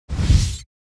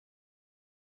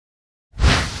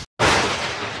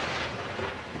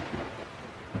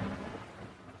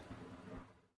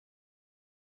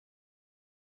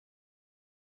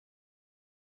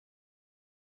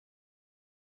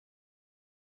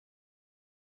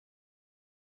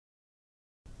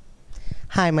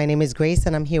Hi, my name is Grace,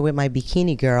 and I'm here with my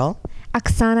bikini girl.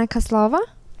 Oksana Koslova.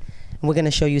 And we're going to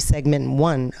show you segment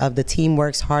 1 of the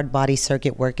TeamWorks hard body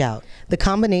circuit workout. The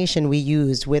combination we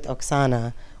used with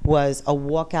Oksana was a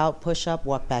walkout push-up,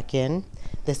 walk back in.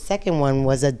 The second one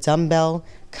was a dumbbell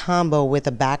combo with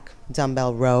a back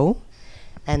dumbbell row.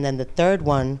 And then the third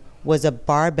one was a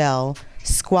barbell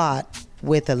squat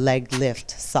with a leg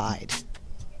lift side.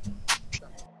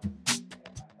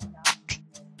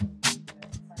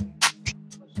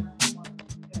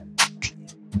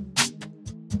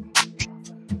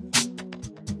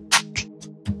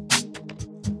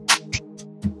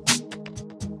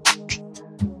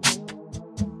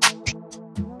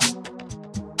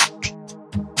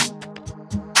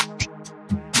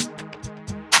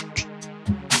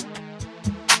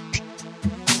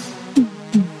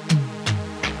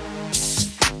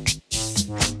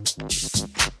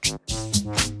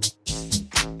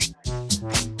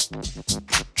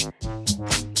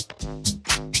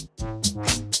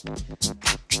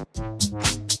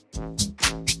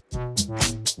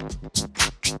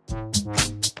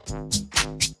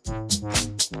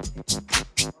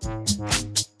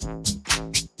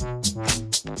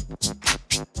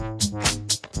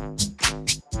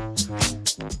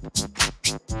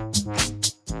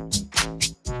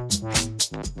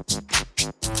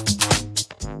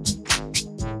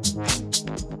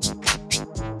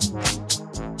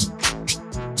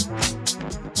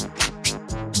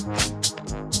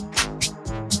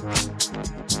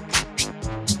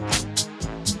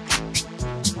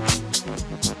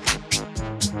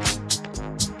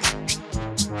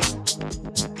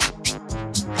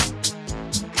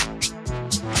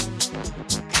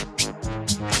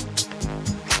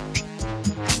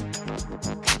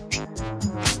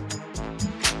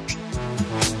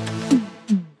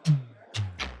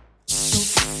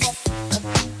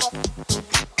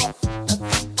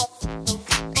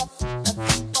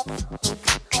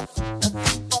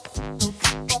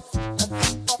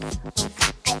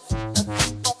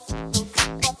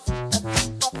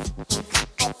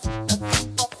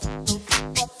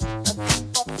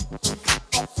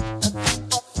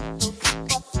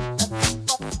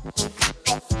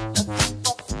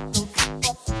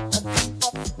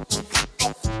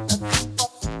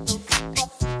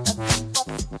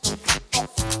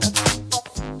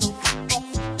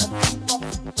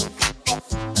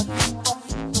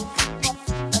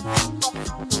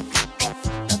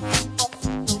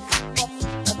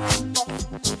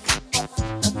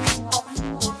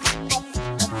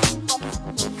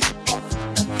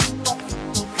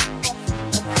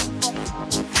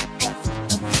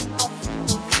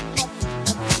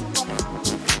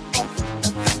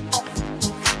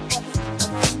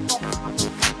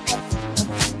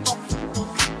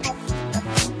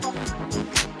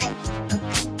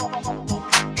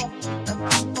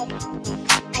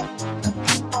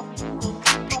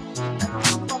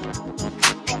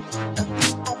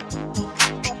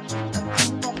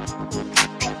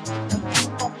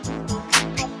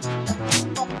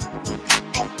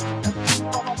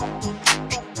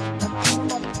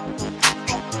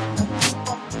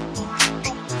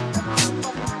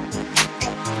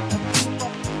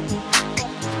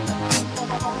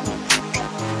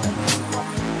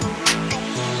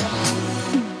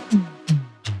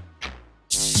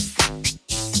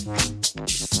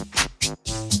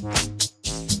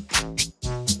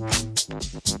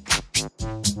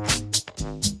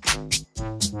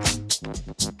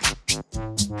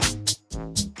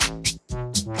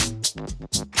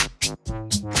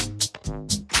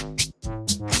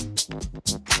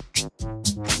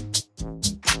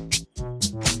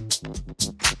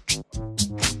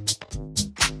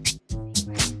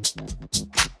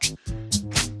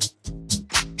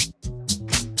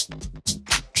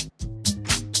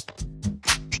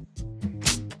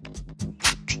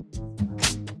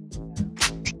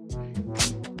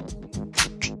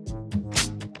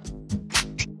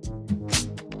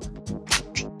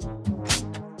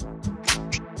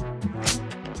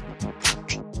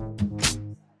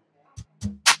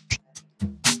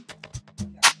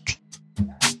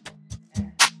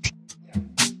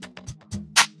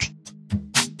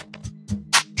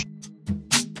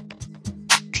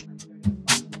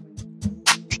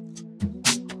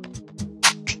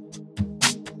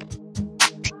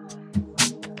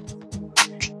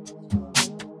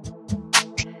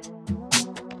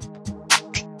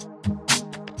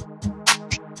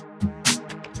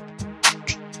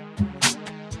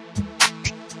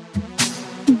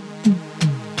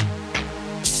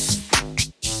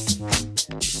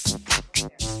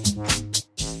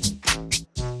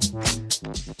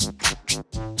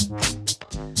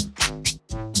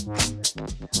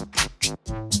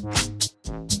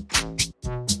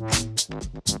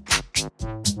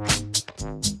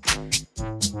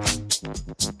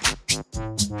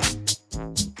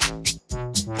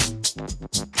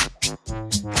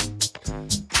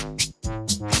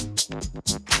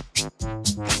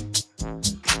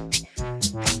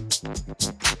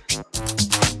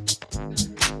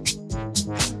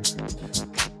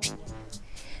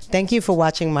 Thank you for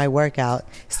watching my workout.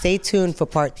 Stay tuned for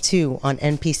part 2 on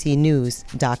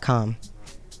npcnews.com.